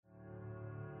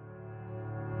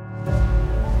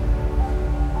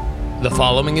The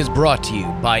following is brought to you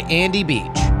by Andy Beach,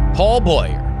 Paul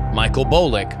Boyer, Michael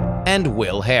Bolick, and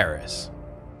Will Harris.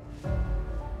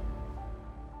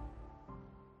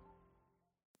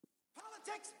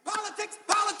 Politics, politics,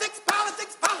 politics,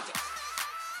 politics, politics.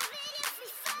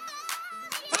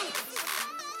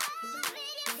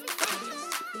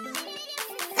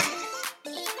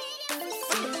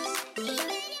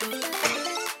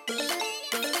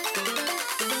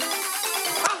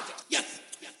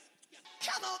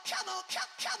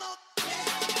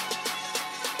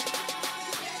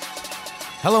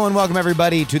 Hello and welcome,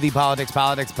 everybody, to the Politics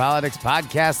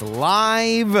podcast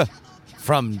live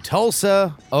from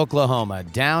Tulsa, Oklahoma,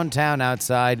 downtown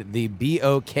outside the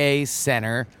BOK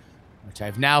Center, which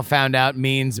I've now found out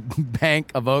means Bank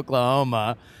of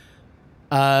Oklahoma.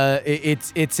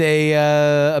 It's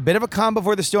a bit of a calm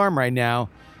before the storm right now.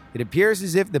 It appears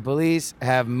as if the police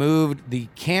have moved the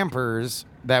campers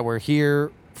that were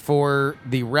here for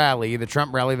the rally, the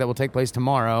Trump rally that will take place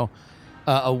tomorrow,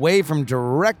 away from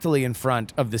directly in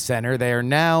front of the center. They are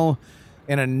now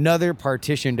in another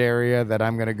partitioned area that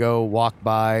I'm going to go walk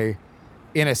by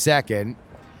in a second.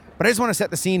 But I just want to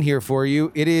set the scene here for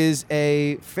you. It is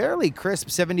a fairly crisp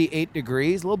 78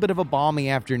 degrees, a little bit of a balmy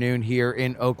afternoon here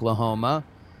in Oklahoma.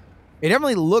 It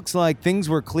definitely looks like things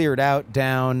were cleared out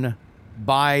down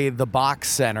by the box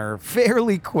center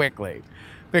fairly quickly,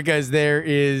 because there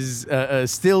is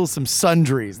still some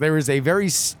sundries. There is a very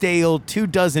stale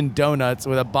 24 donuts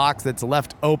with a box that's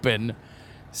left open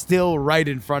still right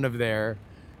in front of there.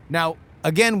 Now,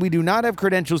 again, we do not have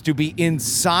credentials to be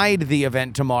inside the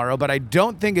event tomorrow, but I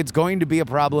don't think it's going to be a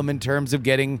problem in terms of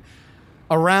getting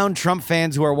around Trump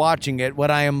fans who are watching it. What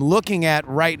I am looking at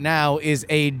right now is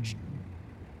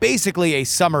basically a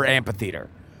summer amphitheater.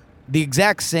 The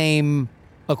exact same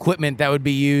equipment that would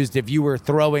be used if you were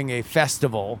throwing a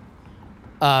festival,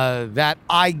 that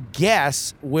I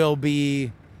guess will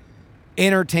be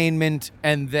entertainment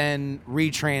and then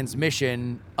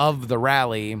retransmission of the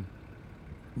rally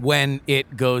when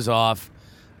it goes off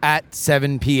at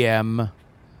 7 p.m.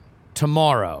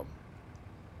 tomorrow.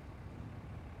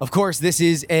 Of course, this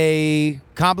is a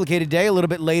complicated day. A little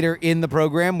bit later in the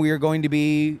program, we are going to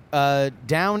be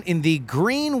down in the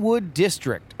Greenwood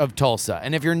district of Tulsa.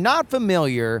 And if you're not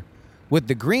familiar with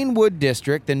the Greenwood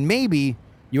district, then maybe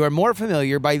you are more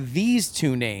familiar by these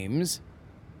two names: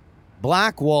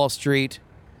 Black Wall Street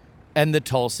and the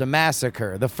Tulsa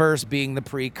Massacre, the first being the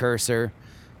precursor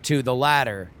to the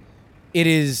latter. It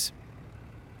is,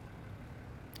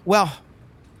 well,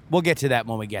 we'll get to that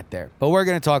when we get there. But we're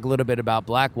going to talk a little bit about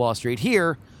Black Wall Street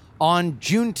here on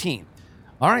Juneteenth.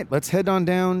 All right, let's head on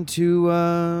down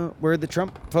to where the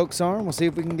Trump folks are, and we'll see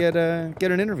if we can get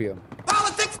an interview.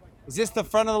 Politics. Is this the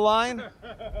front of the line?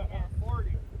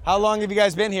 How long have you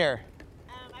guys been here?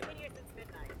 I've been here since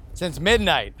midnight. Since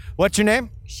midnight. What's your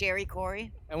name? Sherry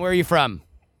Corey, And where are you from?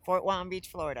 Fort Walton Beach,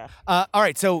 Florida. All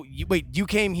right, so you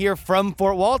came here from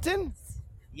Fort Walton?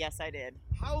 Yes, I did.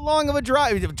 How long of a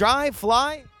drive?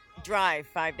 Fly? Drive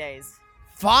 5 days.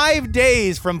 5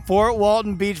 days from Fort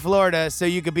Walton Beach, Florida, so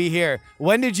you could be here.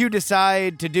 When did you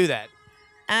decide to do that?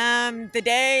 The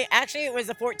day, actually it was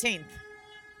the 14th.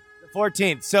 The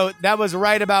 14th. So that was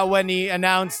right about when he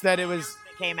announced that it was...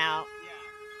 It came out.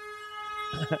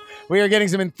 We are getting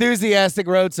some enthusiastic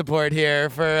road support here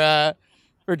for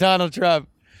Donald Trump.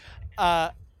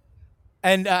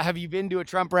 And have you been to a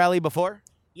Trump rally before?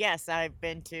 Yes, I've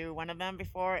been to one of them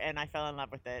before and I fell in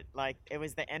love with it. Like, it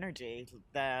was the energy,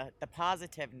 the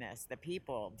positiveness, the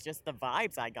people, just the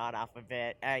vibes I got off of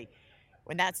it.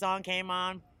 When that song came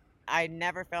on, I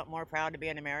never felt more proud to be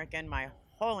an American my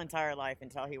whole entire life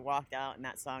until he walked out and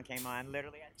that song came on.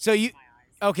 Literally, I So you,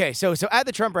 okay, so at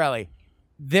the Trump rally,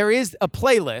 there is a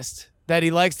playlist that he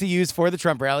likes to use for the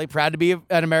Trump rally. Proud to be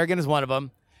an American is one of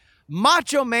them.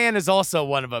 Macho Man is also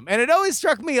one of them. And it always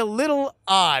struck me a little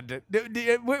odd.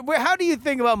 How do you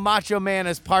think about Macho Man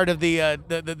as part of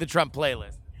the Trump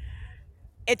playlist?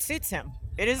 It suits him.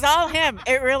 It is all him.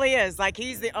 It really is. Like,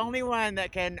 he's the only one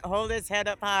that can hold his head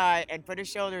up high and put his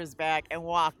shoulders back and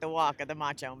walk the walk of the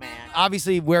Macho Man.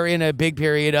 Obviously, we're in a big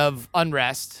period of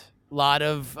unrest, a lot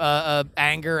of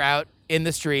anger out in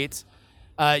the streets.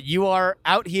 You are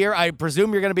out here. I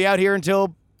presume you're going to be out here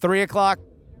until 3 o'clock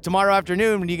tomorrow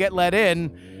afternoon when you get let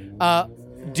in.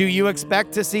 Do you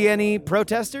expect to see any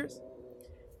protesters?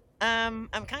 I'm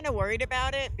kind of worried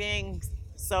about it being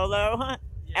solo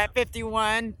at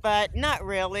 51, but not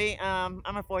really. I'm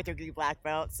a 4th degree black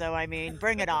belt, so I mean,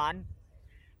 bring it on.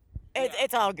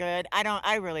 It's all good.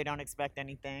 I really don't expect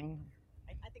anything.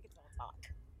 I think it's all talk.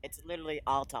 It's literally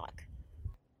all talk.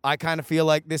 I kind of feel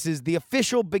like this is the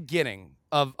official beginning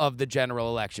of the general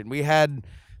election. We had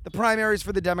the primaries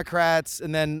for the Democrats,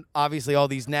 and then obviously all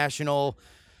these national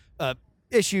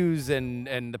issues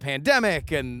and the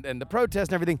pandemic and the protests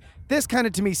and everything. This kind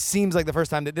of, to me, seems like the first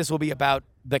time that this will be about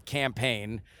the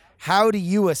campaign. How do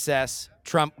you assess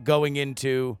Trump going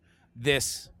into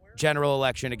this general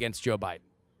election against Joe Biden?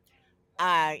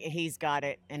 He's got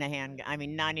it in a hand. I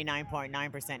mean,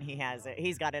 99.9% he has it.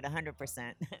 He's got it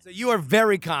 100%. So you are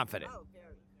very confident. Oh,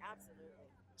 very, absolutely.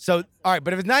 So, all right,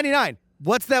 but if it's 99,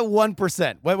 what's that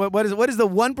 1%? What is the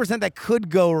 1% that could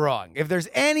go wrong? If there's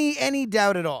any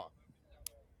doubt at all.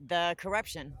 The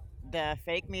corruption, the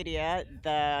fake media,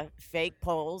 the fake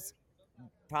polls,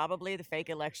 probably the fake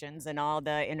elections and all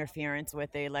the interference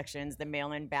with the elections, the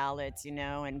mail-in ballots,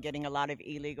 and getting a lot of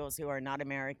illegals who are not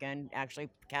American actually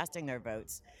casting their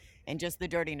votes, and just the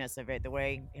dirtiness of it, the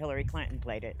way Hillary Clinton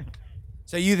played it.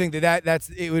 So you think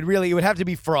it would have to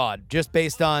be fraud, just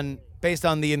based on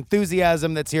the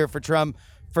enthusiasm that's here for Trump.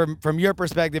 From your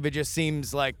perspective, it just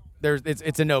seems like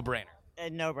it's a no-brainer. A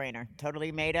no-brainer.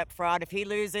 Totally made up fraud. If he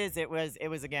loses, it was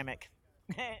a gimmick.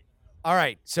 All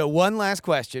right. So one last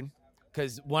question,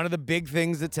 because one of the big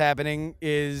things that's happening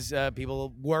is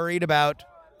people worried about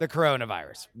the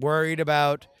coronavirus, worried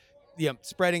about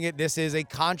spreading it. This is a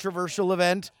controversial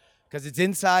event because it's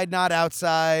inside, not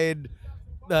outside,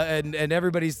 and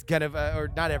everybody's kind of,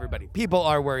 or not everybody, people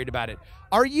are worried about it.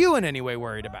 Are you in any way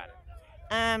worried about it?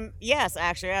 Yes,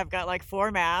 actually, I've got like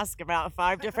 4 masks, about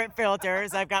 5 different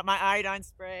filters. I've got my iodine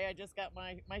spray. I just got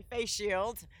my face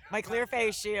shield, my clear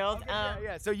face shield.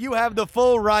 Yeah. So you have the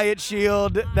full riot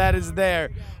shield that is there.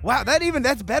 Wow,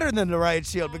 that's better than the riot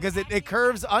shield because it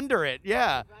curves under it.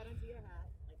 Yeah.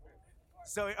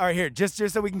 So, all right, here, just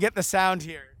so we can get the sound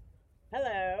here.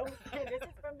 Hello. This is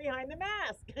from behind the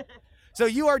mask. So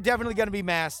you are definitely going to be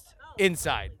masked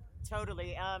inside.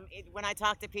 Totally. When I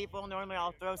talk to people, normally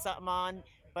I'll throw something on,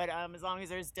 but as long as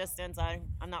there's distance,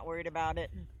 I'm not worried about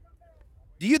it.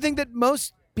 Do you think that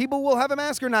most people will have a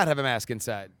mask or not have a mask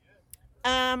inside?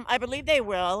 I believe they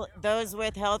will. Those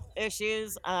with health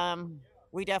issues,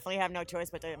 we definitely have no choice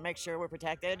but to make sure we're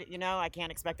protected. I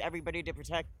can't expect everybody to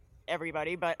protect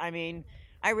everybody, but I mean,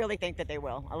 I really think that they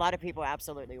will. A lot of people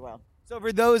absolutely will. So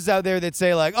for those out there that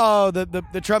say like, oh,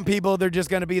 the Trump people, they're just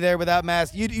going to be there without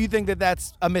masks, you think that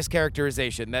that's a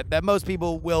mischaracterization, that most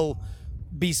people will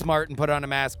be smart and put on a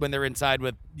mask when they're inside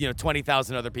with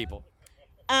 20,000 other people?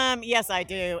 Yes, I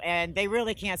do. And they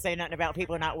really can't say nothing about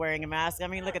people not wearing a mask. I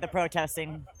mean, look at the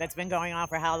protesting that's been going on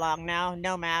for how long now?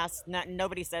 No masks.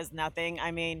 Nobody says nothing.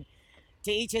 I mean,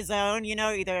 to each his own,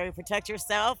 either protect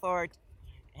yourself or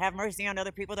have mercy on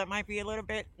other people that might be a little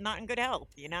bit not in good health,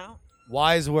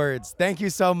 Wise words. Thank you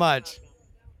so much.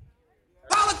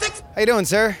 Politics. How you doing,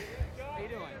 sir? How you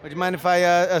doing? Would you mind if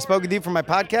I spoke with you for my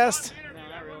podcast? No,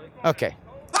 not really. Okay.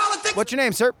 Politics. What's your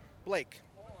name, sir? Blake.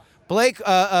 Blake,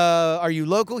 are you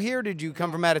local here? Or did you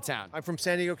come from out of town? I'm from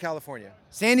San Diego, California.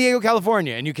 San Diego,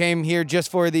 California, and you came here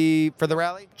just for the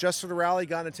rally? Just for the rally,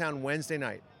 got into town Wednesday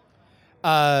night.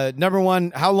 Number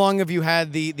one, how long have you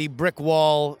had the brick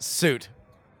wall suit?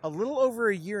 A little over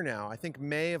a year now. I think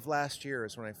May of last year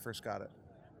is when I first got it.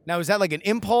 Now, is that like an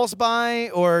impulse buy,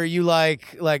 or are you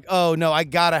like, oh no, I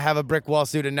gotta have a brick wall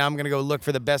suit, and now I'm gonna go look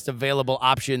for the best available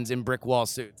options in brick wall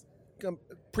suits?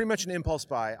 Pretty much an impulse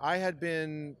buy. I had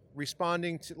been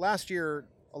responding to last year.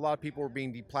 A lot of people were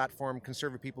being deplatformed,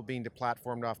 conservative people being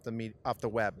deplatformed off the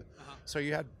web. So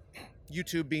you had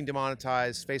YouTube being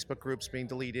demonetized, Facebook groups being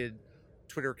deleted,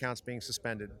 Twitter accounts being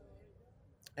suspended,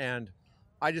 and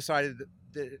I decided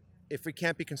that if we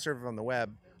can't be conservative on the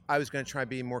web, I was going to try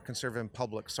being more conservative in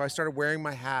public. So I started wearing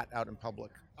my hat out in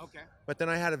public. Okay. But then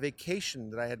I had a vacation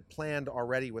that I had planned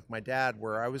already with my dad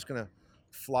where I was going to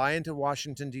fly into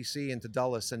Washington, D.C., into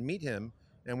Dulles and meet him,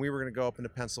 and we were going to go up into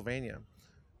Pennsylvania.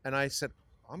 And I said,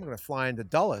 I'm going to fly into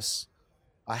Dulles.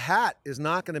 A hat is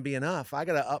not going to be enough. I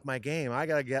got to up my game. I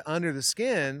got to get under the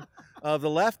skin of the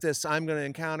leftists I'm going to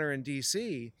encounter in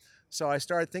D.C. So I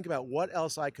started thinking about what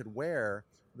else I could wear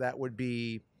that would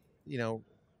be,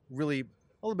 really a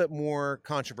little bit more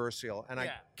controversial. And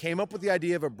I came up with the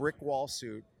idea of a brick wall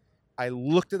suit. I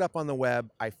looked it up on the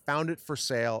web. I found it for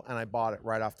sale, and I bought it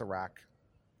right off the rack.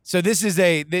 So this was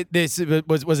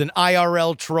an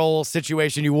IRL troll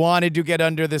situation. You wanted to get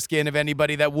under the skin of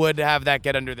anybody that would have that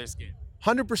get under their skin.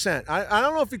 100%. I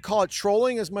don't know if you call it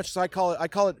trolling as much as I call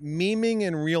it memeing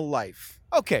in real life.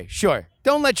 Okay, sure.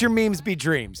 Don't let your memes be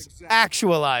dreams. Exactly.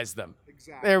 Actualize them.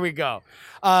 Exactly. There we go.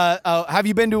 Have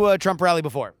you been to a Trump rally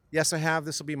before? Yes, I have.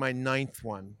 This will be my 9th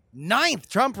one. 9th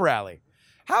Trump rally.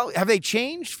 How have they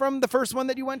changed from the first one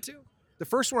that you went to? The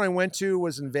first one I went to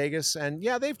was in Vegas, and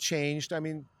yeah, they've changed. I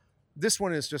mean, this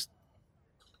one is just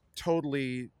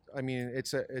totally. I mean,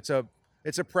 it's a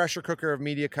it's a pressure cooker of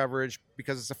media coverage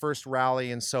because it's the first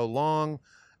rally in so long,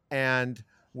 and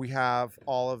we have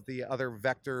all of the other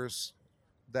vectors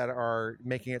that are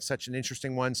making it such an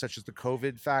interesting one, such as the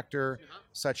COVID factor,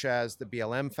 such as the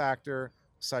BLM factor,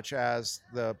 such as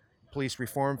the police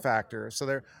reform factor.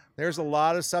 So there's a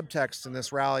lot of subtext in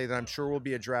this rally that I'm sure will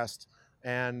be addressed,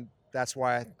 and that's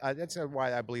why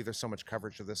I believe there's so much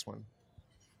coverage of this one.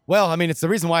 Well, I mean, it's the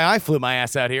reason why I flew my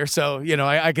ass out here, so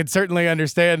I could certainly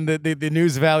understand the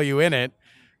news value in it.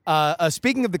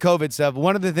 Speaking of the COVID stuff,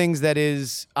 one of the things that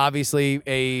is obviously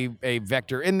a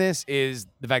vector in this is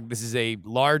the fact that this is a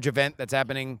large event that's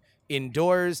happening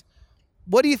indoors.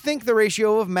 What do you think the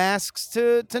ratio of masks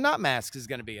to not masks is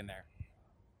going to be in there?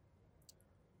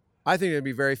 I think there'd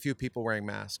be very few people wearing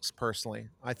masks, personally.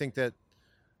 I think that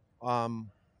I'm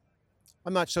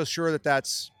not so sure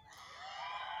that's...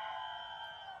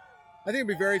 I think it'd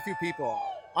be very few people.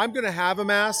 I'm going to have a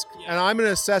mask, and I'm going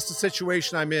to assess the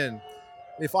situation I'm in.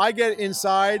 If I get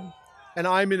inside and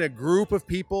I'm in a group of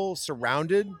people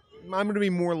surrounded, I'm going to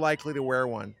be more likely to wear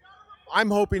one.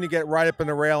 I'm hoping to get right up in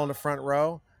the rail in the front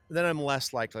row, and then I'm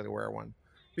less likely to wear one.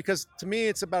 Because to me,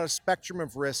 it's about a spectrum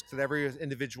of risk that every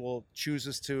individual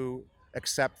chooses to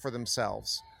accept for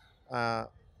themselves.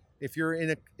 If you're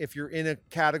in a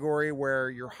category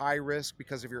where you're high risk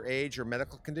because of your age or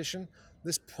medical condition,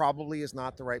 this probably is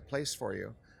not the right place for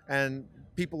you. And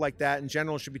people like that in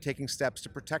general should be taking steps to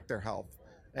protect their health.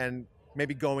 And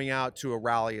maybe going out to a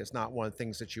rally is not one of the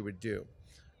things that you would do.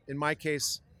 In my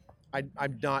case, I'm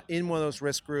not in one of those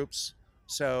risk groups,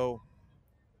 so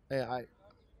I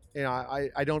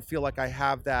don't feel like I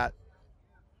have that.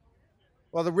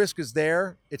 Well, the risk is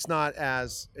there. It's not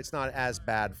as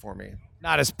bad for me.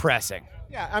 Not as pressing.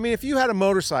 Yeah, I mean, if you had a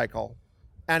motorcycle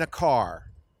and a car,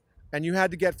 and you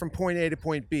had to get from point A to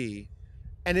point B,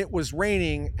 and it was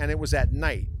raining and it was at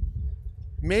night,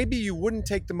 maybe you wouldn't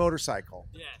take the motorcycle.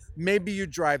 Yes. Maybe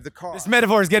you'd drive the car. This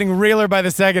metaphor is getting realer by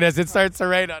the second as it starts to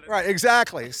rain on it. Right,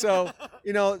 exactly. So,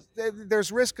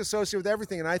 there's risk associated with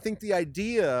everything. And I think the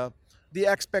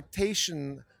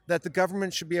expectation that the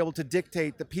government should be able to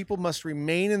dictate that people must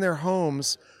remain in their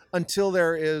homes until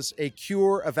there is a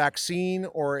cure, a vaccine,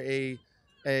 or a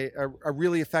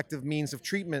really effective means of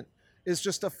treatment is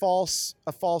just a false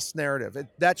narrative.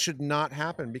 That should not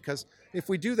happen, because if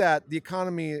we do that, the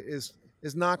economy is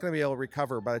not going to be able to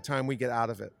recover by the time we get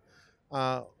out of it.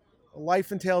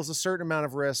 Life entails a certain amount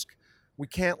of risk. We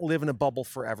can't live in a bubble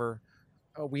forever.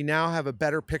 We now have a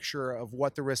better picture of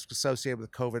what the risks associated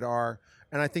with COVID are,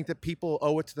 and I think that people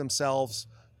owe it to themselves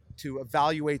to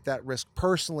evaluate that risk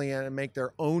personally and make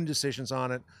their own decisions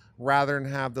on it, rather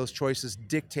than have those choices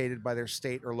dictated by their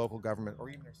state or local government or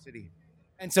even their city.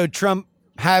 And so Trump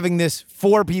having this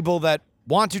for people that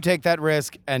want to take that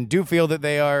risk and do feel that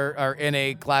they are in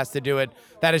a class to do it,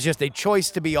 that is just a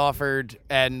choice to be offered,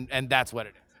 and that's what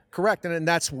it is. Correct, and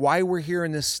that's why we're here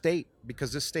in this state,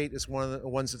 because this state is one of the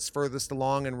ones that's furthest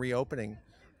along in reopening.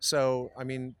 So, I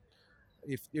mean,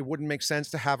 if it wouldn't make sense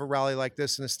to have a rally like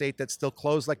this in a state that's still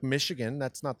closed, like Michigan,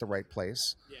 that's not the right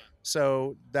place. Yeah.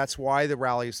 So that's why the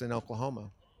rally is in Oklahoma.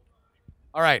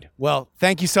 All right. Well,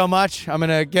 thank you so much. I'm going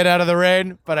to get out of the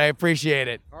rain, but I appreciate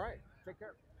it. All right. Take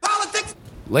care. Politics.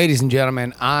 Ladies and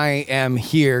gentlemen, I am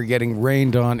here getting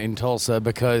rained on in Tulsa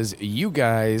because you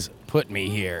guys put me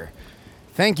here.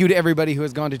 Thank you to everybody who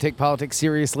has gone to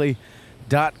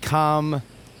TakePoliticsSeriously.com.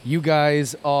 You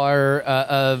guys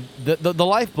are the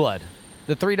lifeblood,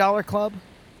 the $3 Club.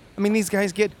 I mean, these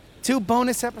guys get 2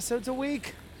 bonus episodes a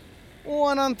week.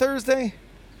 One on Thursday,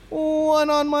 one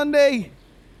on Monday.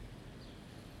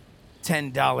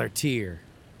 $10 tier,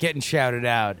 getting shouted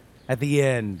out at the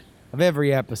end of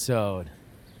every episode.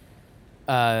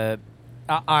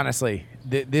 Honestly,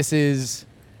 this is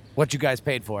what you guys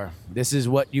paid for. This is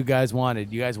what you guys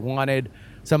wanted. You guys wanted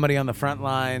somebody on the front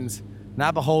lines,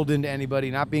 not beholden to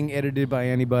anybody, not being edited by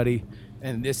anybody,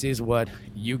 and this is what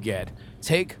you get.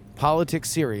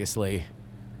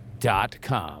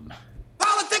 TakePoliticsSeriously.com.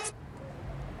 Politics.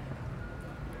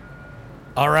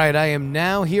 All right, I am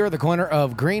now here at the corner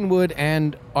of Greenwood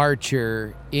and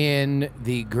Archer in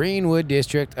the Greenwood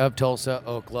district of Tulsa,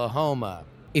 Oklahoma.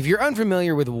 If you're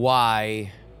unfamiliar with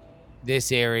why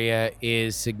this area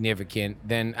is significant,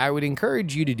 then I would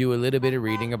encourage you to do a little bit of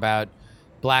reading about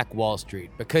Black Wall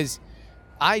Street, because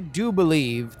I do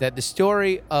believe that the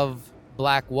story of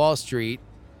Black Wall Street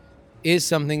is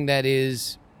something that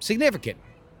is significant.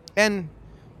 And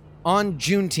on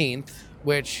Juneteenth,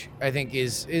 which I think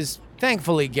is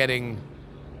thankfully getting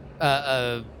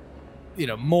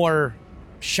more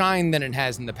shine than it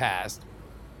has in the past,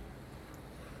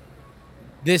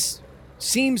 this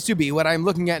seems to be, what I'm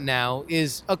looking at now,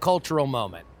 is a cultural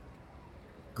moment.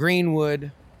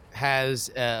 Greenwood has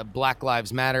Black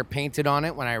Lives Matter painted on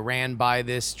it. When I ran by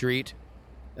this street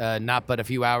not but a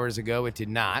few hours ago, it did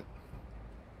not.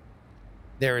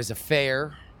 There is a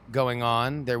fair going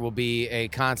on. There will be a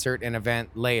concert and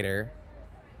event later.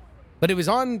 But it was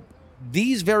on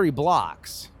these very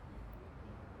blocks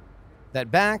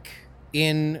that back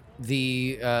in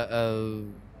the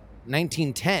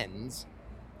 1910s,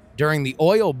 during the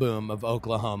oil boom of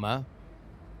Oklahoma,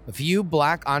 a few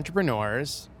black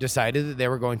entrepreneurs decided that they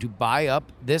were going to buy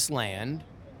up this land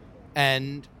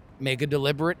and make a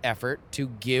deliberate effort to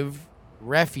give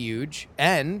refuge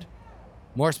and,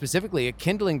 more specifically, a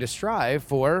kindling to strive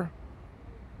for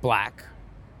black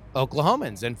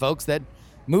Oklahomans and folks that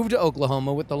moved to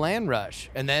Oklahoma with the land rush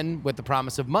and then with the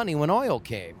promise of money when oil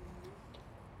came.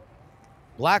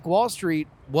 Black Wall Street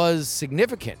was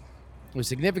significant. It was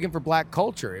significant for black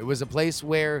culture. It was a place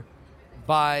where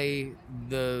by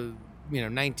the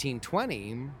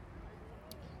 1920,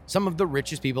 some of the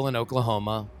richest people in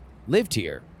Oklahoma lived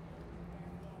here,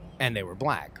 and they were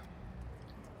black.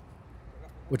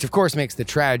 Which, of course, makes the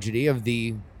tragedy of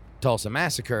the Tulsa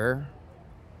massacre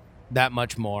that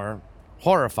much more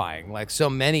horrifying. Like so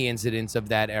many incidents of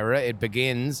that era, it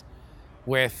begins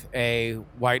with a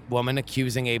white woman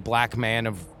accusing a black man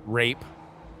of rape.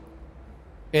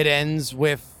 It ends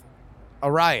with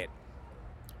a riot,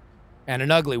 and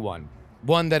an ugly one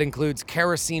that includes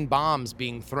kerosene bombs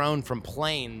being thrown from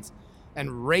planes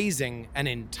and razing an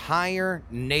entire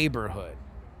neighborhood.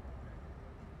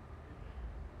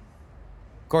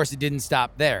 Of course, it didn't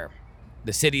stop there.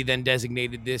 The city then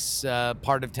designated this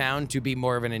part of town to be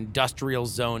more of an industrial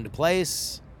zoned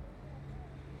place.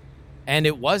 And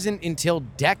it wasn't until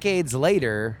decades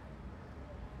later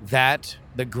that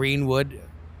the Greenwood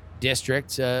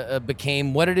district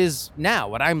became what it is now,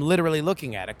 what I'm literally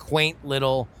looking at, a quaint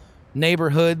little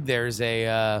neighborhood. There's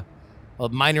a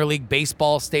minor league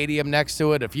baseball stadium next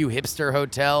to it, a few hipster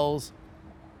hotels.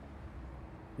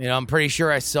 I'm pretty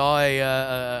sure I saw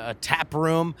a tap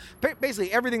room.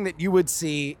 Basically, everything that you would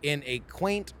see in a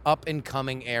quaint,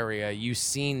 up-and-coming area, you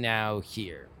see now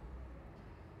here.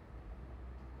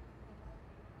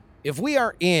 If we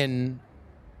are in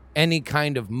any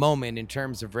kind of moment in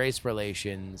terms of race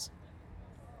relations,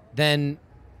 then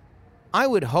I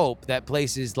would hope that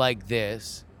places like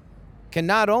this can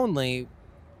not only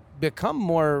become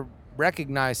more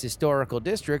recognized historical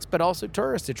districts, but also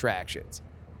tourist attractions.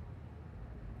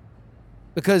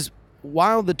 Because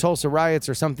while the Tulsa riots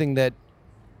are something that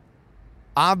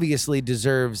obviously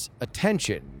deserves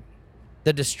attention,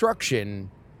 the destruction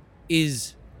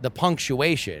is the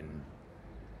punctuation.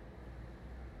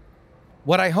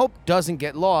 What I hope doesn't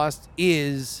get lost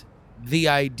is the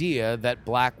idea that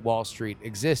Black Wall Street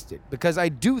existed, because I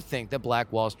do think that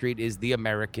Black Wall Street is the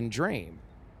American dream.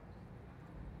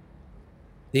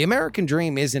 The American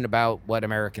dream isn't about what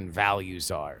American values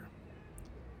are.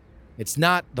 It's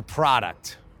not the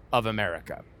product of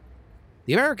America.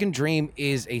 The American dream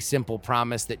is a simple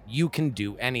promise that you can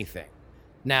do anything.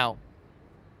 Now,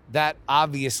 that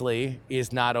obviously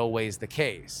is not always the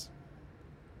case.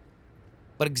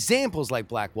 But examples like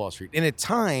Black Wall Street, in a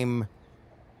time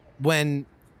when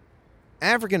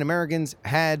African Americans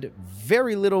had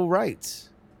very little rights,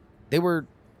 they were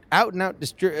out and out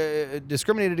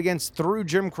discriminated against through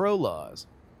Jim Crow laws.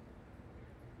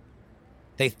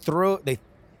 They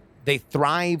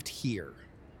thrived here.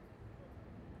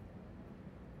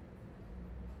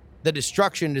 The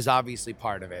destruction is obviously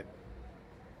part of it,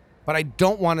 but I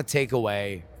don't want to take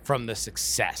away from the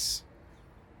success.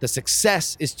 The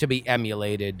success is to be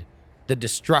emulated. The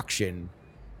destruction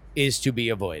is to be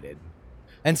avoided.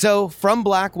 And so, from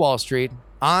Black Wall Street,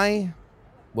 I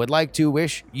would like to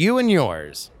wish you and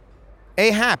yours a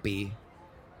happy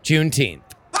Juneteenth.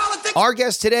 Our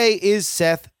guest today is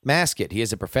Seth Masket. He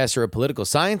is a professor of political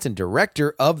science and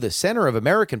director of the Center of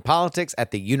American Politics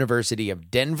at the University of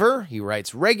Denver. He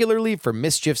writes regularly for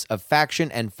Mischiefs of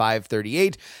Faction and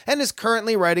FiveThirtyEight and is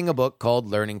currently writing a book called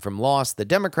Learning from Loss, The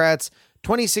Democrats,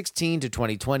 2016 to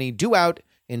 2020, due out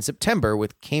in September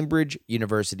with Cambridge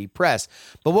University Press.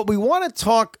 But what we want to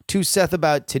talk to Seth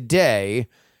about today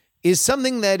is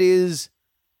something that is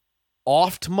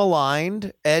oft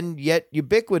maligned and yet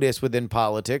ubiquitous within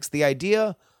politics, the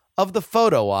idea of the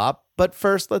photo op. But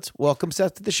first, let's welcome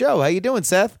Seth to the show. How you doing,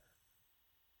 Seth?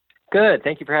 Good.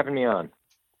 Thank you for having me on.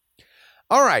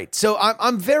 All right. So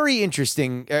I'm very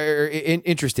interested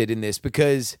in this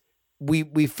because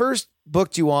we first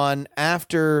booked you on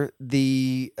after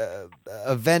the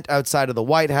event outside of the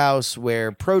White House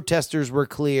where protesters were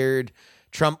cleared.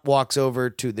 Trump walks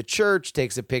over to the church,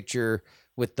 takes a picture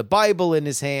with the Bible in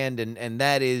his hand, and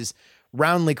that is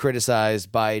roundly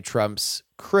criticized by Trump's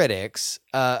critics.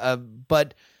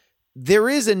 But there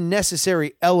is a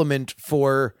necessary element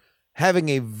for having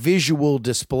a visual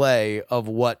display of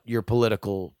what your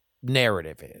political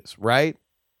narrative is, right?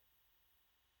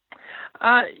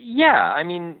 Yeah, I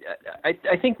mean,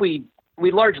 I think we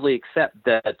largely accept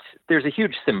that there's a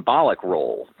huge symbolic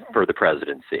role for the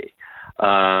presidency.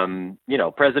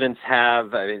 Presidents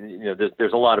have,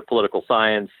 there's a lot of political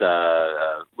science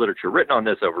literature written on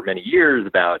this over many years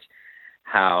about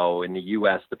how in the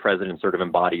U.S. the president sort of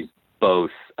embodies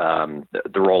both the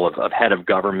role of head of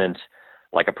government,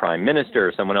 like a prime minister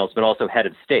or someone else, but also head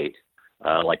of state,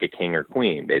 like a king or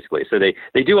queen, basically. So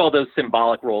they do all those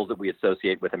symbolic roles that we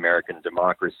associate with American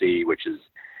democracy, which is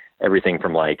everything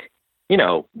from like,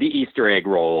 the Easter egg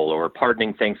roll, or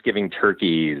pardoning Thanksgiving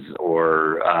turkeys,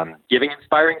 or giving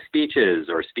inspiring speeches,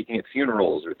 or speaking at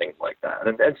funerals, or things like that.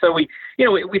 And so we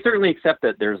certainly accept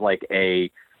that there is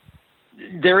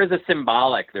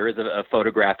a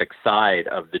photographic side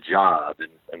of the job,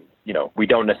 and we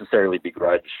don't necessarily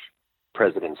begrudge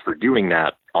presidents for doing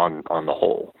that on the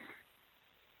whole.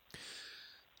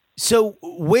 So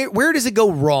where does it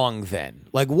go wrong then?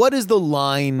 Like, what is the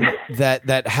line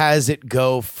that has it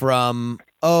go from,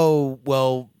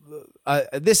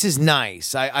 this is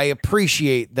nice, I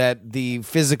appreciate that the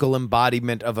physical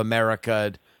embodiment of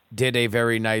America did a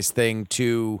very nice thing,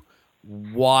 to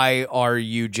why are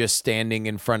you just standing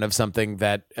in front of something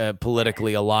that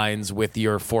politically aligns with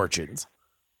your fortunes?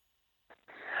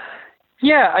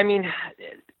 Yeah, I mean,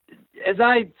 as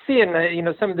I see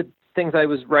it, some of the things I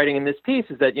was writing in this piece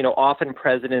is that, often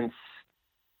presidents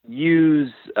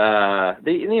use,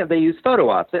 they use photo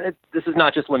ops. And this is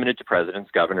not just limited to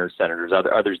presidents, governors, senators,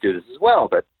 others do this as well,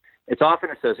 but it's often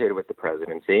associated with the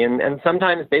presidency. And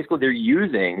sometimes basically they're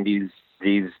using these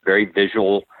very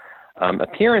visual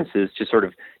appearances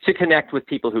to connect with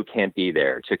people who can't be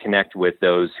there, to connect with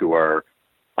those who are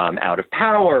out of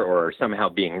power or somehow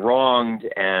being wronged,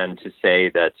 and to say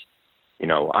that,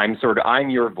 I'm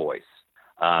your voice.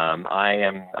 I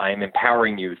am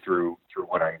empowering you through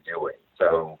what I'm doing.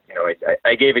 So,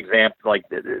 I gave example, like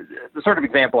the sort of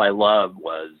example I love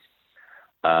was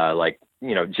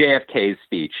JFK's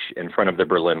speech in front of the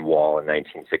Berlin Wall in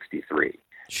 1963.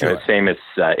 Sure. His famous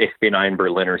Ich bin ein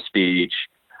Berliner speech.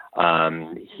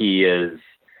 He is,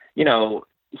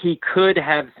 he could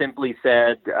have simply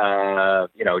said,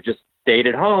 just stayed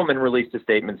at home and released a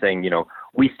statement saying,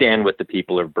 we stand with the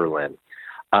people of Berlin.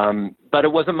 But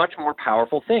it was a much more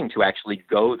powerful thing to actually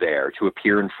go there, to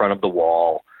appear in front of the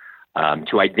wall,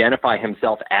 to identify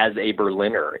himself as a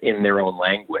Berliner in their own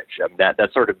language. That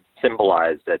sort of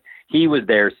symbolized that he was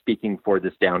there speaking for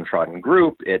this downtrodden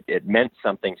group. It meant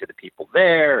something to the people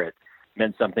there. It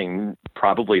meant something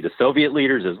probably to Soviet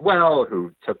leaders as well,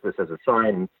 who took this as a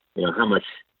sign, how much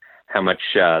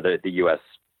the U.S.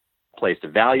 placed a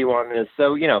value on this.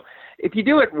 So, if you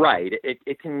do it right,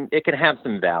 it can have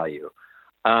some value.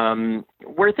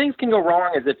 Where things can go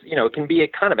wrong is if, it can be a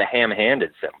kind of a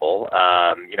ham-handed symbol.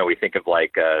 We think of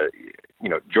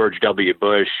George W.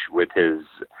 Bush with his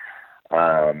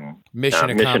mission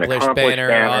accomplished banner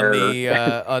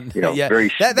on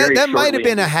the that might have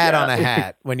been a hat on a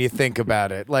hat when you think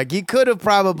about it. Like, he could have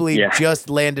probably just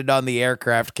landed on the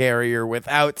aircraft carrier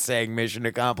without saying mission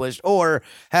accomplished, or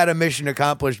had a mission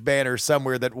accomplished banner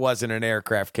somewhere that wasn't an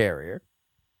aircraft carrier.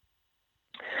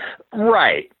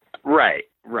 Right.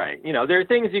 There are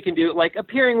things you can do, like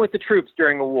appearing with the troops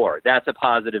during a war. That's a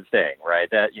positive thing, right?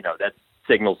 That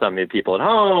signals something to people at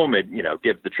home. It,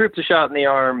 gives the troops a shot in the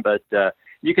arm, but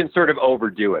you can sort of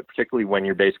overdo it, particularly when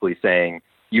you're basically saying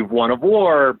you've won a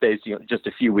war based just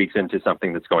a few weeks into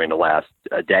something that's going to last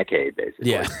a decade,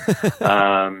 basically. Yeah.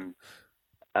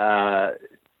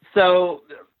 So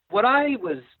what I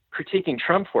was critiquing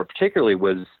Trump for particularly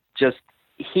was just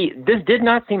this did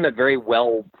not seem a very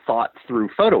well thought through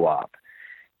photo op.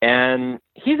 And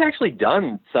he's actually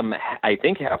done some, I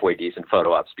think, halfway decent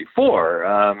photo ops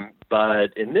before.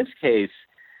 But in this case,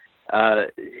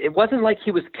 it wasn't like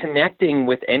he was connecting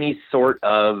with any sort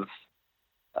of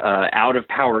out of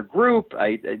power group.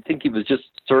 I think he was just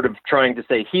sort of trying to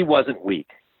say he wasn't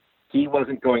weak. He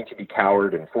wasn't going to be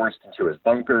coward and forced into his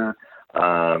bunker,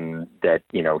 that,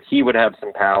 he would have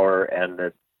some power, and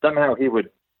that somehow he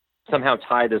would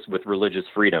tie this with religious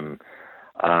freedom.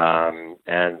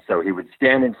 And so he would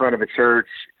stand in front of a church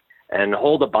and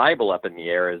hold a Bible up in the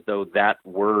air as though that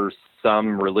were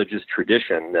some religious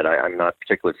tradition that I'm not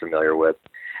particularly familiar with.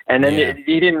 And then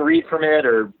he didn't read from it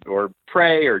or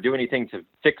pray or do anything to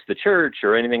fix the church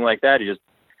or anything like that. He just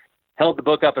held the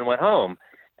book up and went home.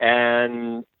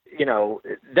 And,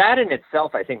 that in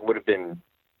itself, I think, would have been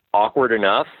awkward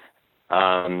enough.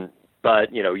 But,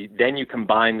 then you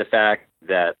combine the fact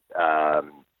that,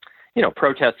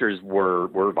 protesters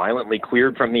were violently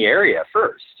cleared from the area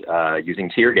first, using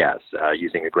tear gas,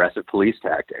 using aggressive police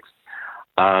tactics.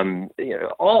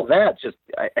 All that just,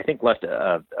 I think, left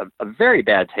a very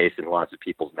bad taste in lots of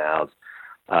people's mouths.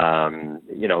 A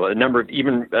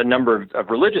number of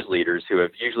religious leaders who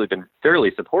have usually been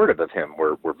fairly supportive of him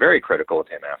were very critical of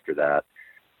him after that.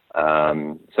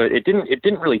 So it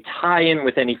didn't really tie in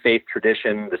with any faith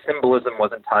tradition. The symbolism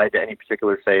wasn't tied to any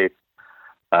particular faith.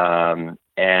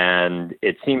 And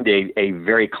it seemed a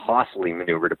very costly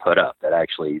maneuver to put up that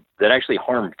actually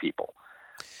harmed people,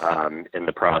 in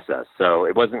the process. So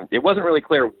it wasn't really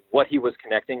clear what he was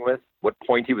connecting with, what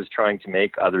point he was trying to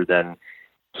make, other than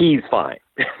he's fine.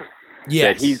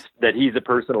 Yes. that he's a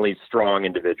personally strong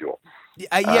individual.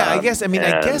 I guess. I mean,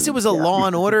 I guess it was a law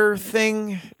and order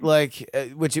thing, like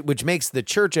which makes the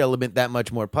church element that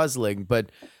much more puzzling.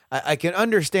 But I can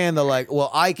understand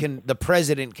the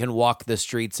president can walk the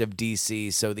streets of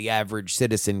D.C. so the average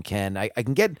citizen can. I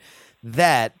can get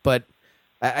that, but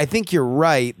I think you're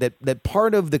right that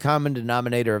part of the common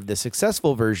denominator of the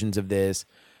successful versions of this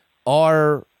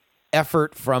are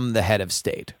effort from the head of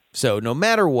state. So no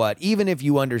matter what, even if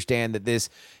you understand that this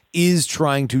is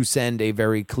trying to send a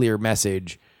very clear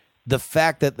message, the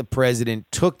fact that the president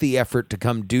took the effort to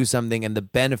come do something and the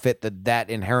benefit that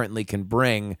inherently can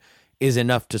bring is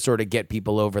enough to sort of get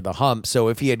people over the hump. So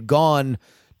if he had gone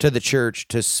to the church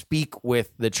to speak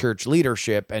with the church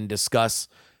leadership and discuss,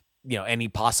 any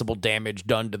possible damage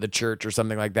done to the church or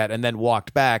something like that, and then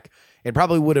walked back, it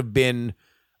probably would have been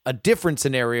a different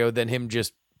scenario than him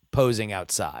just posing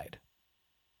outside.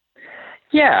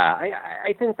 Yeah,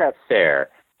 I think that's fair.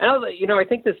 And I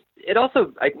think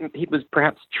he was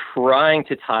perhaps trying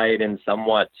to tie it in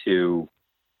somewhat to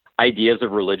ideas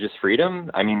of religious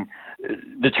freedom. I mean,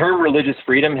 the term religious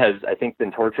freedom has, I think,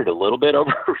 been tortured a little bit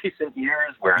over recent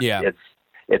years, where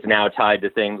it's now tied to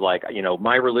things like,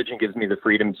 my religion gives me the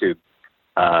freedom to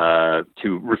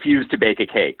refuse to bake a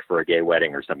cake for a gay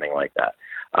wedding or something like that.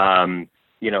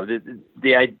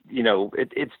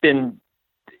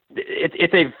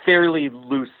 It's a fairly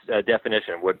loose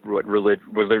definition of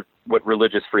what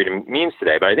religious freedom means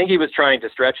today. But I think he was trying to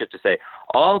stretch it to say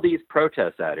all these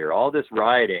protests out here, all this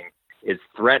rioting is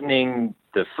threatening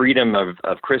the freedom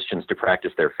of Christians to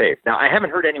practice their faith. Now, I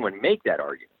haven't heard anyone make that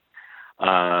argument.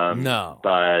 No,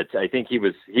 but I think he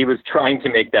was trying to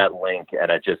make that link,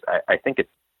 and I think it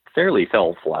fairly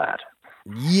fell flat.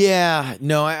 Yeah,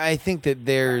 no, I think that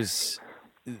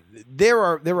there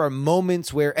are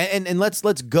moments where, and let's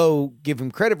go give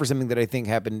him credit for something that I think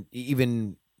happened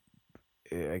even,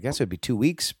 I guess it would be 2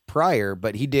 weeks prior,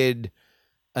 but he did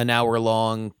an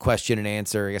hour-long question and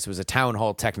answer. I guess it was a town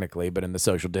hall technically, but in the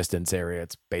social distance area,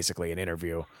 it's basically an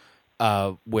interview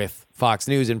with Fox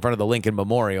News in front of the Lincoln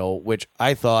Memorial, which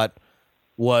I thought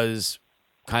was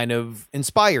kind of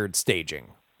inspired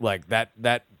staging. Like that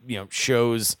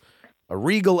shows a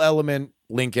regal element.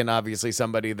 Lincoln, obviously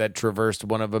somebody that traversed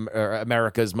one of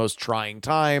America's most trying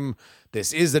time.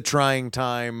 This is a trying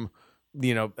time.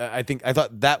 I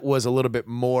thought that was a little bit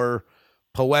more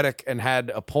poetic and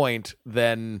had a point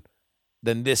than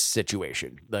this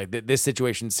situation. Like this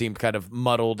situation seemed kind of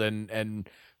muddled, and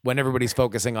when everybody's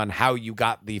focusing on how you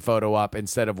got the photo up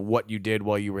instead of what you did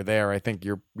while you were there, I think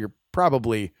you're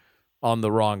probably on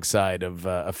the wrong side of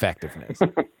effectiveness.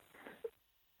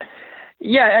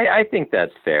 Yeah, I think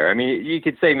that's fair. I mean, you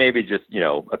could say maybe just,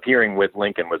 appearing with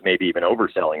Lincoln was maybe even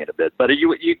overselling it a bit, but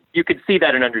you could see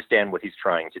that and understand what he's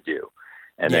trying to do.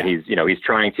 And that he's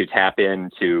trying to tap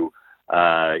into,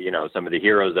 some of the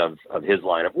heroes of his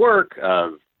line of work,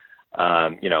 of,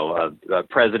 a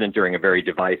president during a very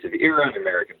divisive era in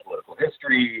American political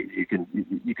history.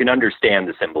 You can understand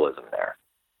the symbolism there.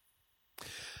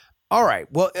 All right.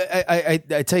 Well, I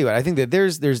tell you what, I think that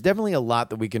there's definitely a lot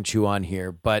that we can chew on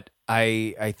here, but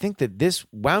I think that this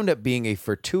wound up being a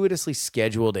fortuitously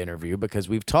scheduled interview because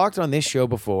we've talked on this show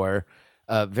before,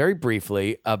 very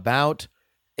briefly, about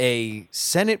a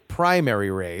Senate primary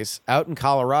race out in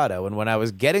Colorado. And when I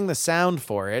was getting the sound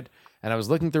for it, and I was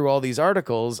looking through all these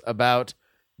articles about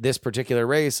this particular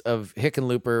race of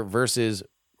Hickenlooper versus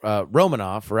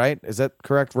Romanoff, right? Is that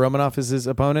correct? Romanoff is his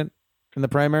opponent in the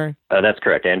primary? That's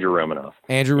correct. Andrew Romanoff.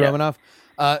 Romanoff.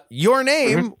 Your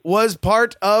name was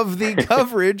part of the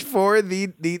coverage for the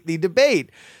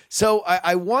debate. So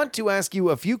I want to ask you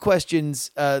a few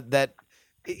questions that,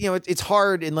 it's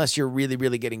hard unless you're really,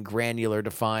 really getting granular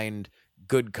to find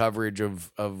good coverage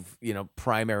of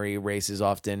primary races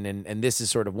often. And this is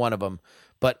sort of one of them.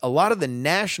 But a lot of the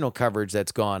national coverage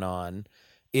that's gone on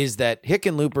is that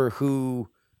Hickenlooper, who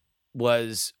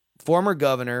was former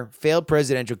governor, failed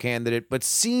presidential candidate, but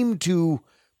seemed to,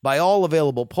 by all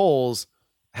available polls,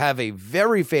 have a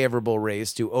very favorable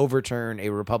race to overturn a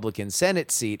Republican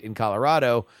Senate seat in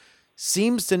Colorado,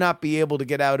 seems to not be able to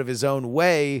get out of his own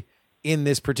way in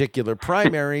this particular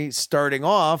primary, starting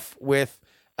off with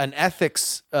an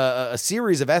ethics, a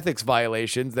series of ethics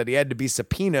violations that he had to be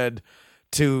subpoenaed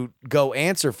to go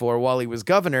answer for while he was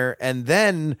governor, and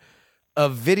then a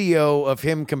video of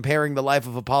him comparing the life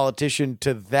of a politician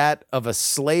to that of a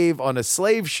slave on a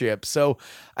slave ship. So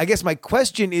I guess my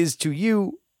question is to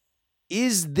you,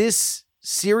 is this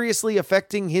seriously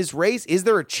affecting his race? Is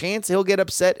there a chance he'll get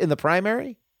upset in the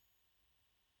primary?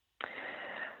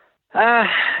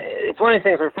 It's one of the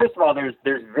things where, first of all, there's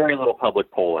very little public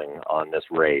polling on this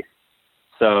race.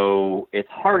 So it's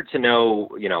hard to know,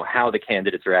 how the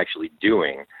candidates are actually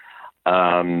doing.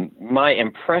 My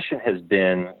impression has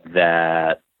been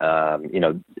that,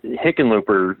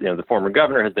 Hickenlooper, the former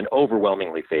governor, has been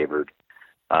overwhelmingly favored.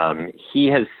 He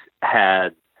has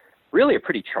had really a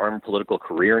pretty charmed political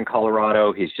career in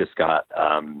Colorado. He's just got,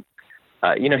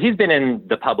 he's been in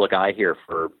the public eye here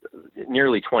for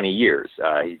nearly 20 years.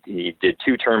 He did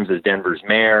 2 terms as Denver's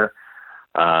mayor,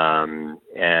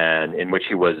 and in which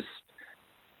he was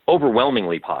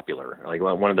overwhelmingly popular. Like,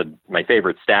 one of my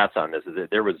favorite stats on this is that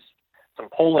there was some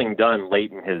polling done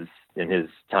late in his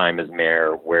time as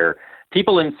mayor where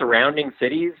people in surrounding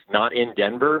cities, not in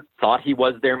Denver, thought he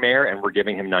was their mayor and were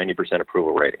giving him 90%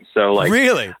 approval rating. So, like,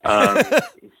 really,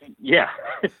 yeah.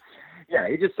 Yeah,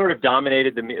 he just sort of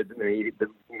dominated the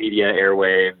media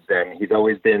airwaves, and he's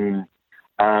always been,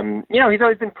 he's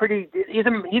always been pretty. He's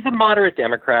a moderate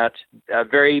Democrat,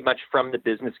 very much from the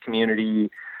business community.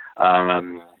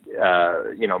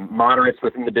 Moderates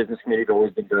within the business community have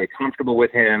always been very comfortable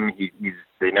with him.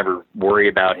 They never worry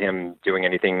about him doing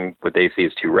anything what they see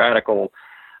as too radical,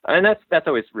 and that's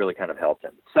always really kind of helped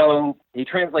him. So he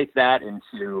translates that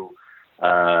into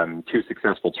 2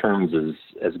 successful terms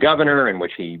as governor, in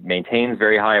which he maintains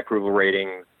very high approval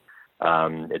ratings.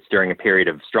 It's during a period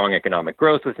of strong economic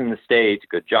growth within the state,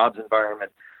 good jobs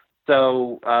environment.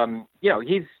 So,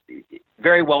 he's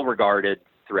very well regarded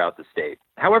throughout the state.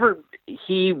 However,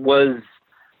 he was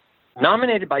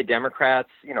nominated by Democrats,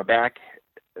 back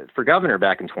for governor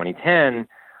back in 2010.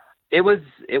 It was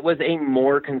a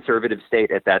more conservative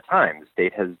state at that time. The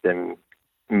state has been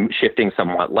shifting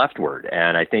somewhat leftward.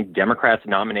 And I think Democrats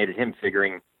nominated him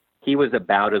figuring he was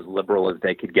about as liberal as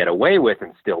they could get away with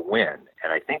and still win.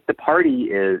 And I think the party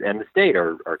and the state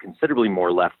are considerably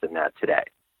more left than that today.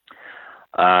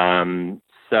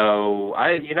 So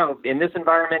in this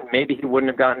environment, maybe he wouldn't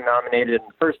have gotten nominated in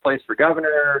the first place for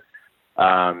governor.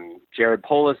 Jared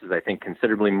Polis is, I think,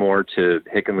 considerably more to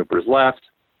Hickenlooper's left.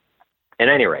 At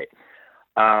any rate,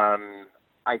 I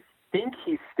think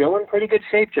he's still in pretty good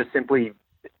shape, just simply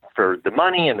for the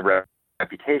money and the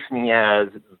reputation he has,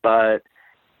 but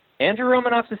Andrew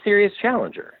Romanoff's a serious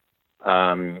challenger.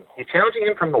 He's challenging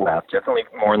him from the left, definitely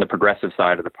more on the progressive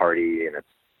side of the party, and it's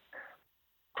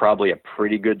probably a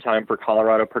pretty good time for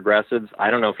Colorado progressives. I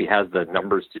don't know if he has the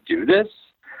numbers to do this,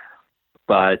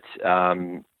 but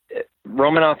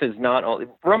Romanoff is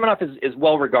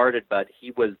well regarded, but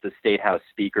he was the State House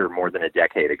Speaker more than a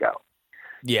decade ago.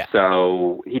 Yeah.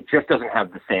 So he just doesn't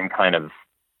have the same kind of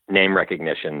name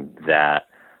recognition that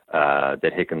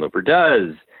Hickenlooper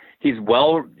does. He's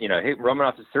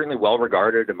Romanoff is certainly well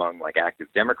regarded among like active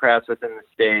Democrats within the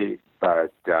state,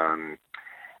 but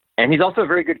and he's also a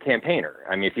very good campaigner.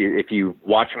 I mean, if you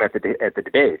watch him at the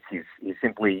debates,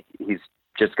 he's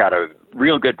just got a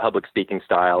real good public speaking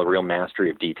style, a real mastery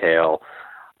of detail.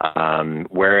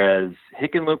 Whereas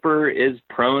Hickenlooper is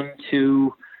prone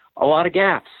to a lot of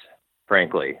gaffes,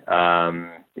 frankly.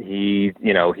 He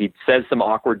says some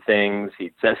awkward things.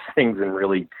 He says things in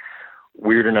really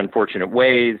weird and unfortunate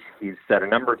ways. He's said a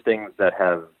number of things that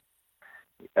have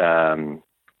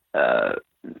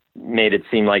made it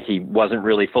seem like he wasn't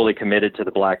really fully committed to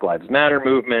the Black Lives Matter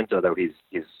movement, although he's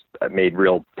made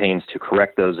real pains to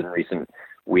correct those in recent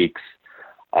weeks.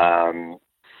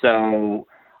 So,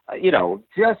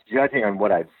 just judging on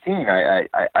what I've seen,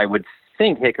 I would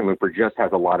think Hickenlooper just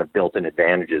has a lot of built-in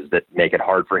advantages that make it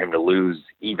hard for him to lose,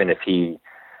 even if he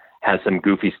has some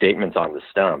goofy statements on the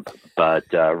stump. But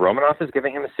Romanoff is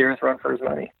giving him a serious run for his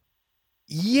money.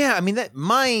 Yeah, I mean, that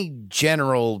my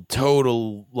general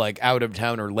total like out of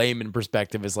town or layman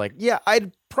perspective is like, yeah,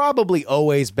 I'd probably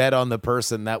always bet on the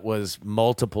person that was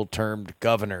multiple termed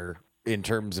governor in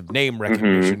terms of name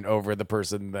recognition over the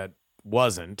person that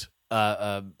wasn't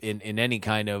in any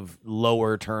kind of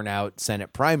lower turnout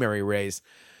Senate primary race.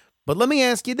 But let me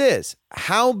ask you this.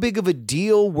 How big of a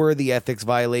deal were the ethics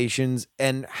violations,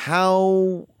 and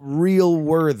how real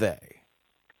were they?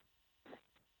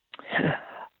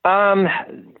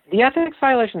 The ethics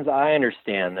violations, I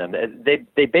understand them.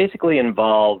 They basically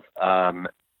involve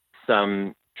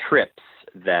some trips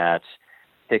that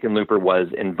Hickenlooper was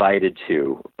invited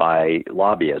to by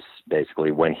lobbyists,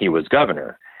 basically, when he was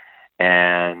governor.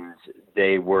 And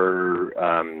they were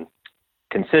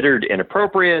considered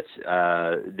inappropriate.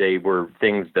 They were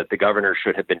things that the governor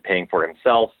should have been paying for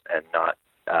himself and not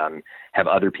have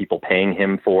other people paying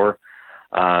him for.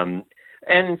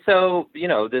 And so,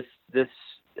 this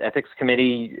ethics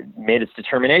committee made its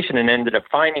determination and ended up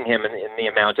fining him in the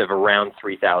amount of around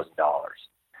 $3,000.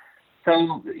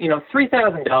 So,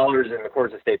 $3,000 in the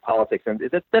course of state politics, and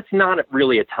that's not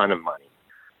really a ton of money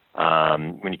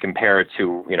when you compare it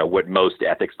to, what most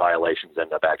ethics violations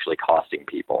end up actually costing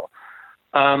people.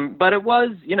 But it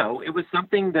was, it was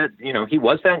something that, he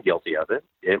was found guilty of it.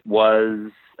 It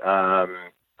was,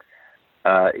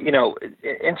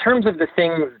 in terms of the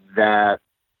things that,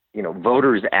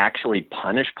 voters actually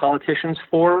punish politicians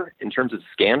for in terms of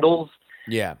scandals.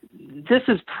 Yeah. This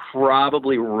is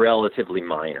probably relatively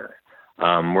minor.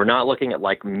 We're not looking at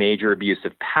major abuse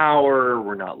of power.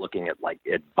 We're not looking at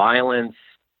at violence.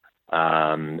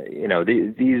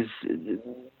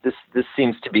 This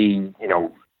seems to be,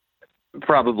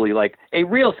 probably a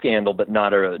real scandal, but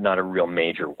not a real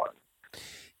major one.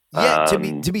 Yeah,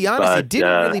 to be honest, it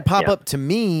didn't really pop up to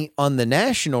me on the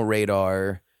national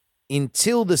radar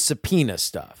until the subpoena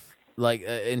stuff.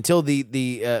 Until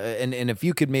the and if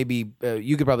you could maybe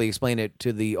you could probably explain it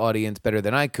to the audience better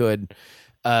than I could,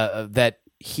 that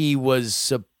he was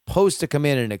supposed to come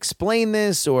in and explain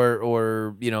this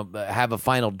or have a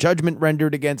final judgment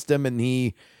rendered against him, and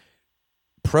he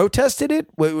protested it.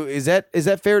 Is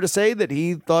that fair to say that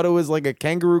he thought it was like a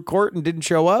kangaroo court and didn't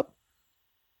show up?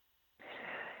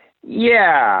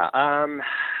 Yeah,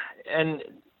 and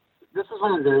this is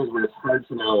one of those where it's hard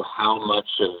to know how much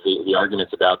of the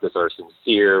arguments about this are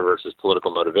sincere versus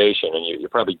political motivation, and you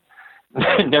probably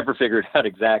never figure it out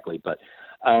exactly. But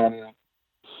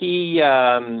he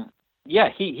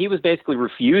was basically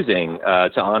refusing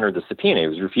to honor the subpoena. He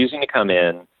was refusing to come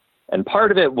in, and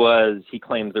part of it was he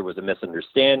claims there was a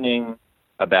misunderstanding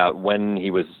about when he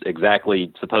was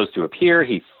exactly supposed to appear.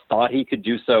 He thought he could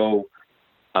do so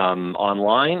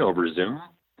online over Zoom.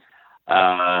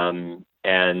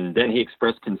 And then he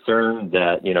expressed concern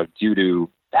that, due to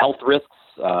health risks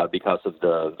because of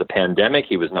the pandemic,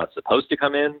 he was not supposed to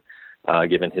come in,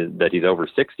 given that he's over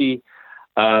 60.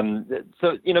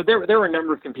 So, there were a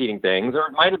number of competing things, or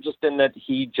it might have just been that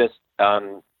he just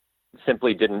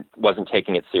simply wasn't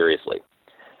taking it seriously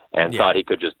and thought he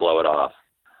could just blow it off.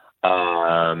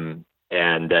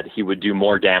 And that he would do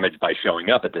more damage by showing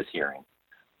up at this hearing.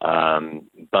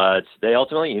 But they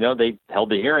ultimately, they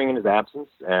held the hearing in his absence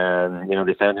and,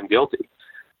 they found him guilty.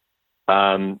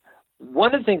 One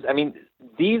of the things,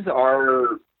 these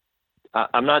are,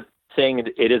 I'm not saying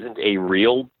it isn't a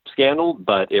real scandal,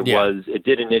 but it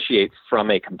did initiate from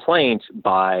a complaint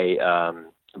by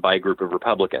a group of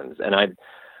Republicans. And I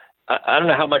don't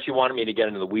know how much you wanted me to get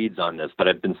into the weeds on this, but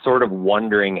I've been sort of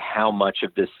wondering how much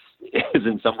of this is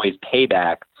in some ways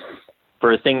payback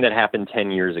for a thing that happened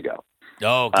 10 years ago.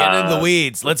 Oh, get into the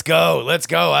weeds. Let's go.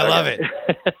 I love it.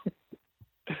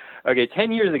 Okay,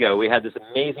 10 years ago, we had this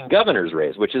amazing governor's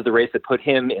race, which is the race that put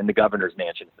him in the governor's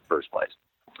mansion in the first place.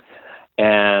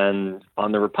 And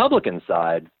on the Republican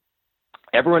side,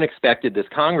 everyone expected this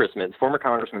former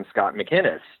Congressman Scott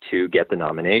McInnis, to get the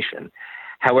nomination.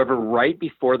 However, right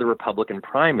before the Republican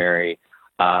primary,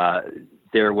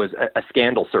 there was a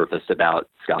scandal surfaced about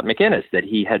Scott McInnis, that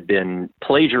he had been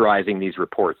plagiarizing these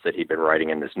reports that he'd been writing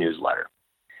in this newsletter.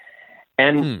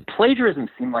 And plagiarism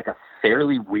seemed like a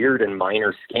fairly weird and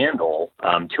minor scandal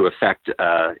to affect,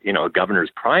 a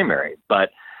governor's primary.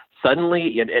 But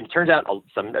suddenly, it turns out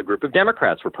a group of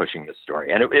Democrats were pushing this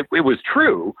story. And it was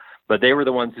true, but they were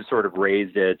the ones who sort of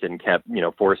raised it and kept,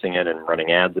 forcing it and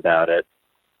running ads about it.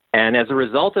 And as a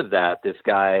result of that, this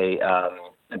guy,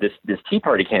 this Tea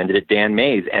Party candidate, Dan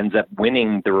Mays, ends up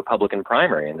winning the Republican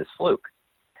primary in this fluke.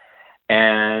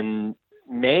 And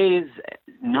Mays,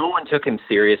 no one took him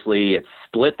seriously. It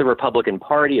split the Republican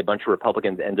Party. A bunch of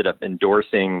Republicans ended up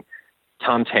endorsing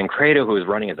Tom Tancredo, who was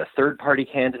running as a third-party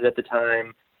candidate at the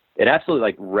time. It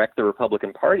absolutely wrecked the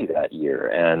Republican Party that year,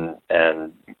 and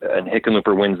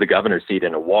Hickenlooper wins the governor's seat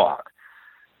in a walk.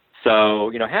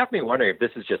 So, half me wondering if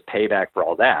this is just payback for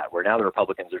all that, where now the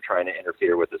Republicans are trying to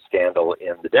interfere with the scandal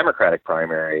in the Democratic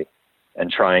primary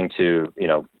and trying to,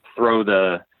 throw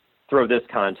throw this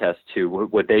contest to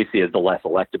what they see as the less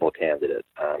electable candidate,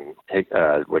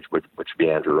 which would be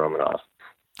Andrew Romanoff.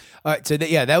 All right, so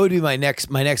that would be my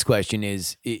next question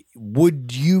is,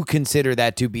 would you consider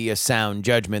that to be a sound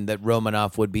judgment that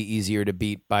Romanoff would be easier to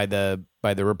beat by the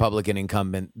Republican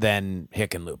incumbent than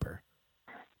Hickenlooper?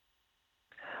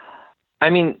 I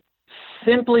mean,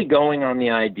 simply going on the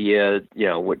idea,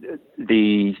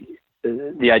 the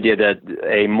idea that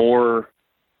a more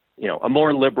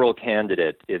liberal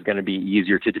candidate is going to be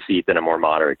easier to defeat than a more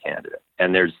moderate candidate,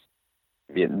 and there's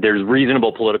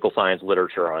reasonable political science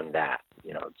literature on that.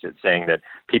 Just saying that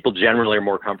people generally are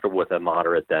more comfortable with a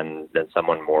moderate than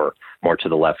someone more to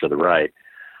the left or the right.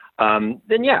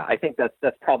 Then yeah, I think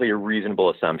that's probably a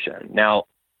reasonable assumption. Now,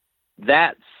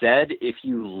 that said, if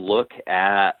you look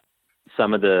at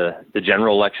some of the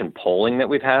general election polling that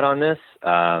we've had on this,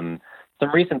 some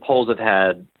recent polls have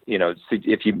had,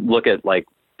 if you look at like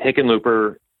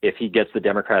Hickenlooper, if he gets the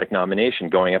Democratic nomination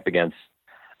going up against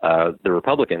the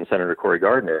Republican, Senator Cory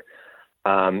Gardner,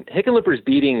 Hickenlooper's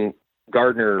beating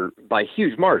Gardner by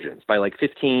huge margins, by like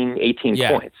 15, 18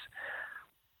 points.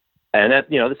 And that,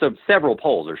 so several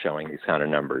polls are showing these kind of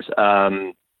numbers.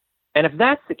 And if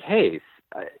that's the case,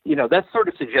 that sort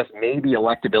of suggests maybe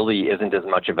electability isn't as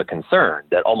much of a concern,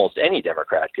 that almost any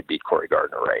Democrat could beat Cory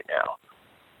Gardner right now.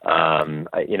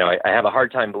 I have a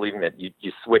hard time believing that you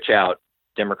switch out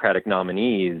Democratic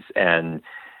nominees and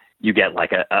you get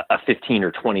like a 15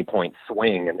 or 20 point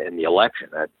swing in the election.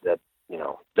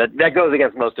 That goes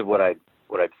against most of what I've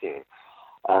seen.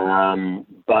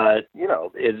 But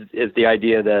is the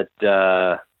idea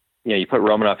that you put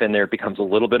Romanoff in there, it becomes a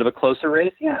little bit of a closer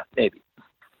race? Yeah, maybe.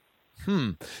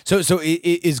 So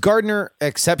is Gardner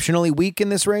exceptionally weak in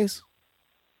this race?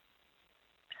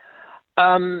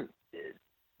 Gardner,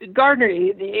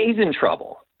 he's in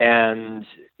trouble, and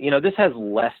this has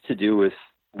less to do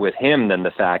with him than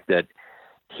the fact that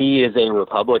he is a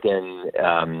Republican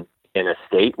in a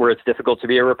state where it's difficult to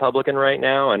be a Republican right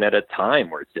now, and at a time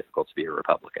where it's difficult to be a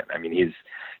Republican. I mean, he's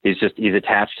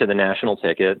attached to the national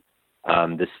ticket.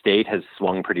 The state has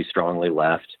swung pretty strongly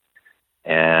left,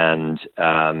 and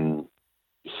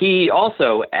he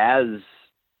also, as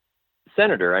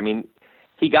senator, I mean,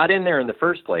 he got in there in the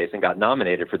first place and got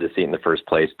nominated for the seat in the first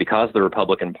place because the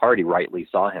Republican Party rightly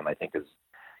saw him, I think, as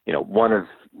one of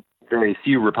very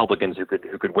few Republicans who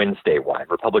could win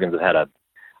statewide. Republicans have had a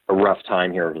rough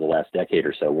time here over the last decade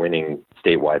or so winning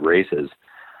statewide races.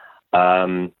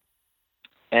 And,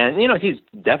 he's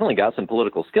definitely got some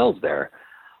political skills there.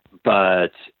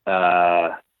 But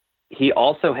he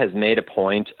also has made a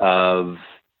point of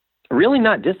really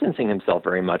not distancing himself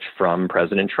very much from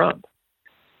President Trump.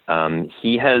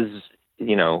 He has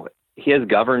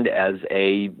governed as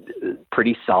a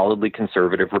pretty solidly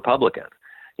conservative Republican.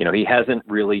 He hasn't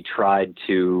really tried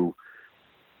to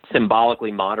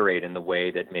symbolically moderate in the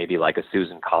way that maybe like a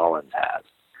Susan Collins has.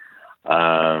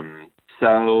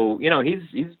 So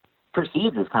he's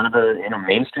perceived as kind of a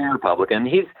mainstream Republican.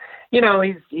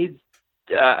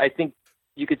 I think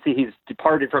you could see he's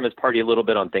departed from his party a little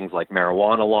bit on things like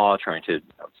marijuana law, trying to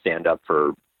stand up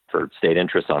for state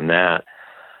interests on that.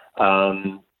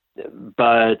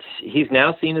 But he's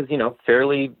now seen as,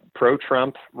 fairly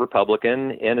pro-Trump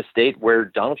Republican in a state where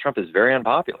Donald Trump is very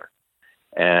unpopular.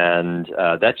 And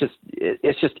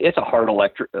it's a hard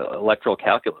electoral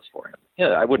calculus for him.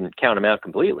 I wouldn't count him out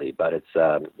completely, but it's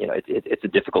a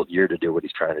difficult year to do what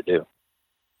he's trying to do.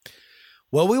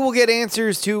 Well, we will get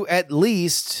answers to at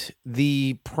least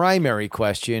the primary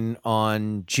question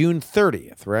on June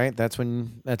 30th, right? That's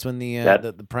when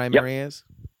the primary is.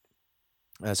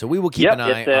 So we will keep an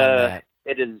eye on that.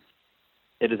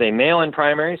 It is a mail-in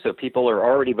primary, so people are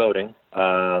already voting.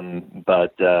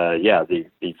 But the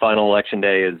final election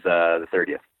day is the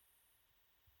 30th.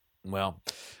 Well,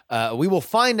 we will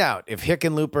find out if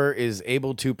Hickenlooper is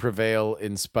able to prevail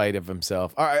in spite of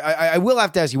himself. All right, I will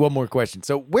have to ask you one more question.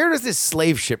 So where does this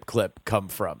slave ship clip come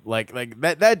from? Like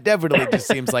that definitely just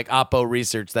seems like Oppo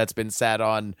research that's been sat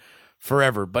on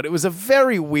forever. But it was a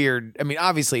very weird, I mean,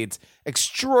 obviously it's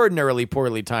extraordinarily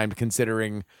poorly timed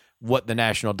considering what the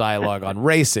national dialogue on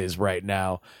race is right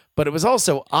now. But it was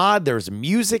also odd. There's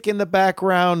music in the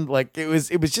background. Like it was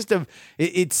just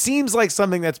it seems like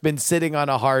something that's been sitting on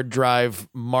a hard drive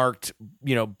marked,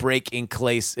 break in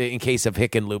case of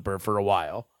Hickenlooper for a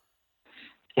while.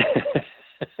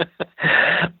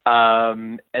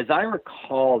 As I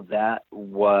recall, that's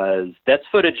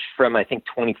footage from, I think,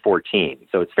 2014.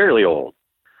 So it's fairly old.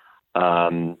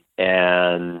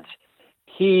 And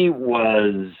he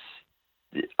was,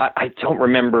 I don't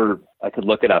remember. I could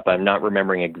look it up. I'm not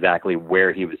remembering exactly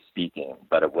where he was speaking,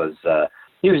 but it was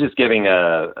he was just giving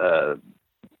a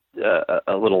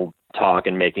little talk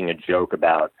and making a joke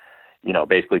about,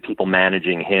 basically people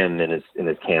managing him in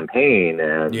his campaign,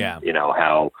 and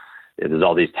how there's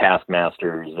all these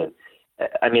taskmasters. And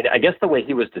I mean, I guess the way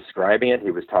he was describing it, he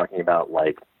was talking about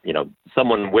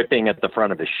someone whipping at the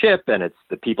front of a ship, and it's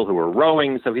the people who are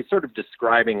rowing. So he's sort of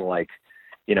describing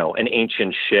an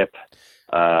ancient ship,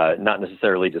 not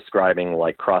necessarily describing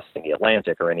crossing the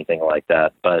Atlantic or anything like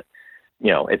that. But,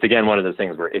 it's again one of those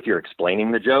things where if you're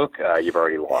explaining the joke, you've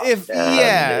already lost.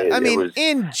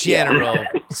 In general,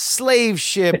 slave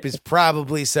ship is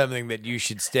probably something that you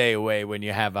should stay away when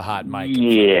you have a hot mic.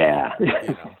 Yeah.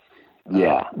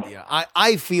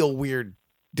 I feel weird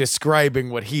describing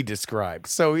what he described.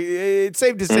 So it's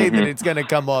safe to say that it's going to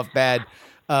come off bad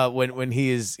when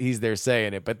he's there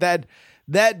saying it. But that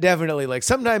definitely,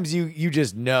 sometimes you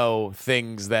just know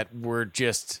things that were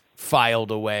just filed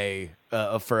away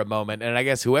for a moment. And I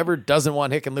guess whoever doesn't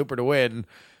want Hickenlooper to win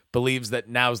believes that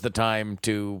now's the time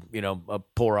to,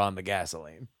 pour on the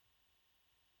gasoline.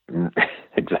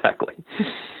 Exactly.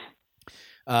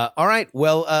 All right.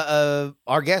 Well,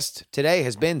 our guest today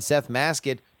has been Seth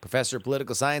Masket, professor of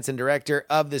political science and director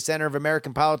of the Center of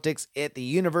American Politics at the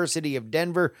University of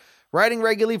Denver, writing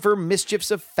regularly for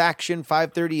Mischiefs of Faction,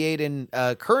 FiveThirtyEight, and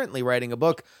currently writing a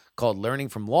book called Learning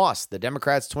from Loss, the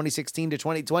Democrats 2016 to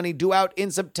 2020, due out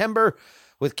in September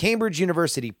with Cambridge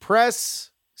University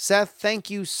Press. Seth, thank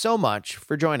you so much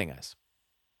for joining us.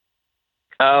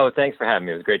 Oh, thanks for having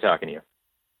me. It was great talking to you.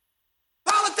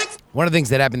 Politics. One of the things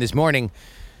that happened this morning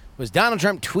was Donald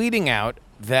Trump tweeting out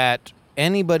that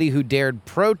anybody who dared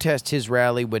protest his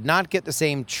rally would not get the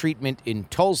same treatment in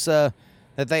Tulsa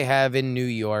that they have in New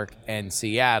York and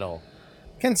Seattle.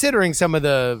 Considering some of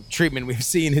the treatment we've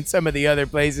seen in some of the other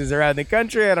places around the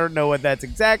country, I don't know what that's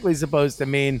exactly supposed to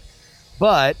mean.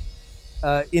 But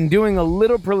in doing a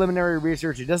little preliminary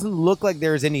research, it doesn't look like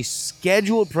there's any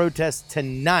scheduled protests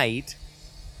tonight.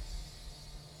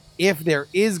 If there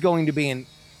is going to be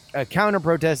a counter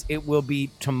protest, it will be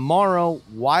tomorrow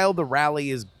while the rally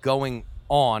is going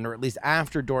on, or at least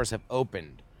after doors have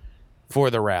opened for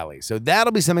the rally. So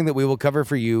that'll be something that we will cover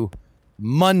for you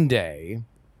Monday.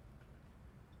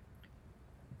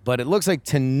 But it looks like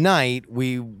tonight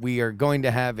we are going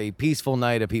to have a peaceful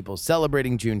night of people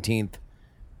celebrating Juneteenth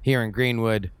here in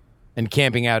Greenwood and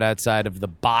camping out outside of the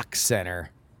Box Center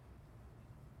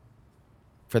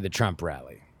for the Trump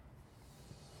rally.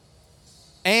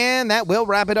 And that will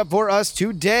wrap it up for us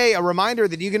today. A reminder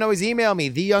that you can always email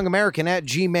me,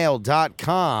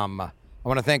 theyoungamerican@gmail.com. I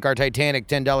want to thank our Titanic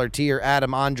 $10 tier,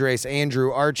 Adam, Andres,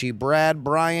 Andrew, Archie, Brad,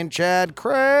 Brian, Chad,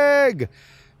 Craig,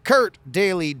 Kurt,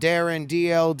 Daly, Darren,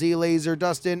 DL, D-Laser,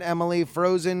 Dustin, Emily,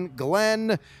 Frozen,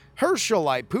 Glenn, Herschel,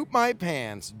 I Poop My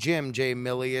Pants, Jim, J.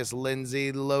 Milius,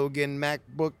 Lindsay, Logan,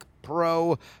 MacBook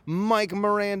Pro, Mike,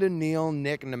 Miranda, Neil,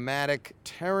 Nick, Pneumatic,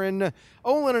 Taryn,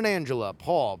 Olin and Angela,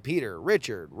 Paul, Peter,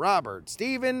 Richard, Robert,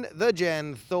 Steven, The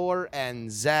Jen, Thor,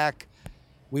 and Zach.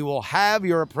 We will have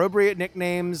your appropriate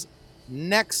nicknames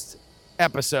next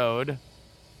episode.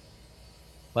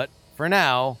 But for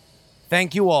now,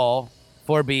 thank you all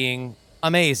for being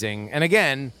amazing. And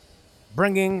again,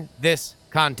 bringing this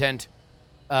content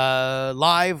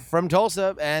live from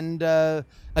Tulsa. And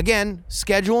again,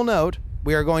 schedule note,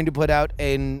 we are going to put out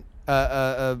a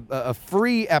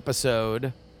free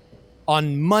episode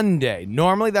on Monday.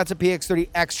 Normally that's a PX30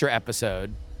 extra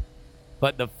episode,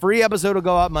 but the free episode will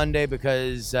go out Monday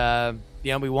because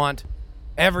we want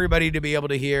everybody to be able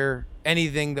to hear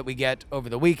anything that we get over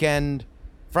the weekend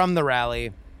from the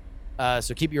rally.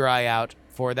 So keep your eye out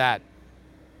for that.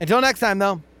 Until next time,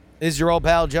 though, this is your old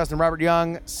pal, Justin Robert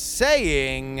Young,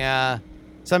 saying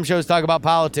some shows talk about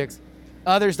politics,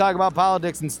 others talk about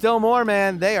politics, and still more,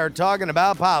 man, they are talking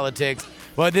about politics.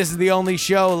 But this is the only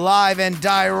show live and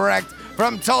direct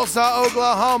from Tulsa,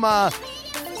 Oklahoma,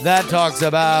 that talks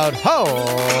about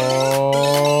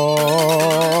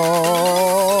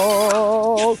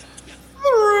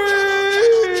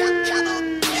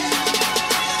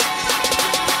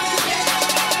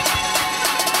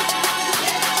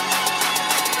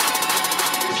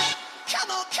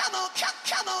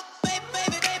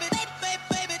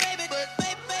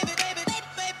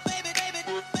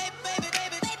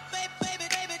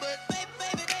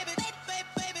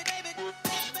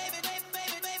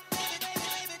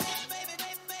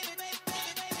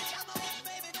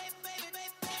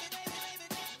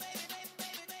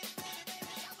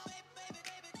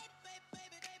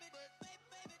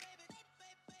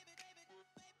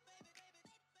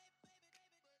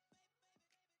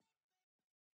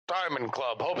Diamond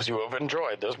Club hopes you have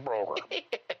enjoyed this program.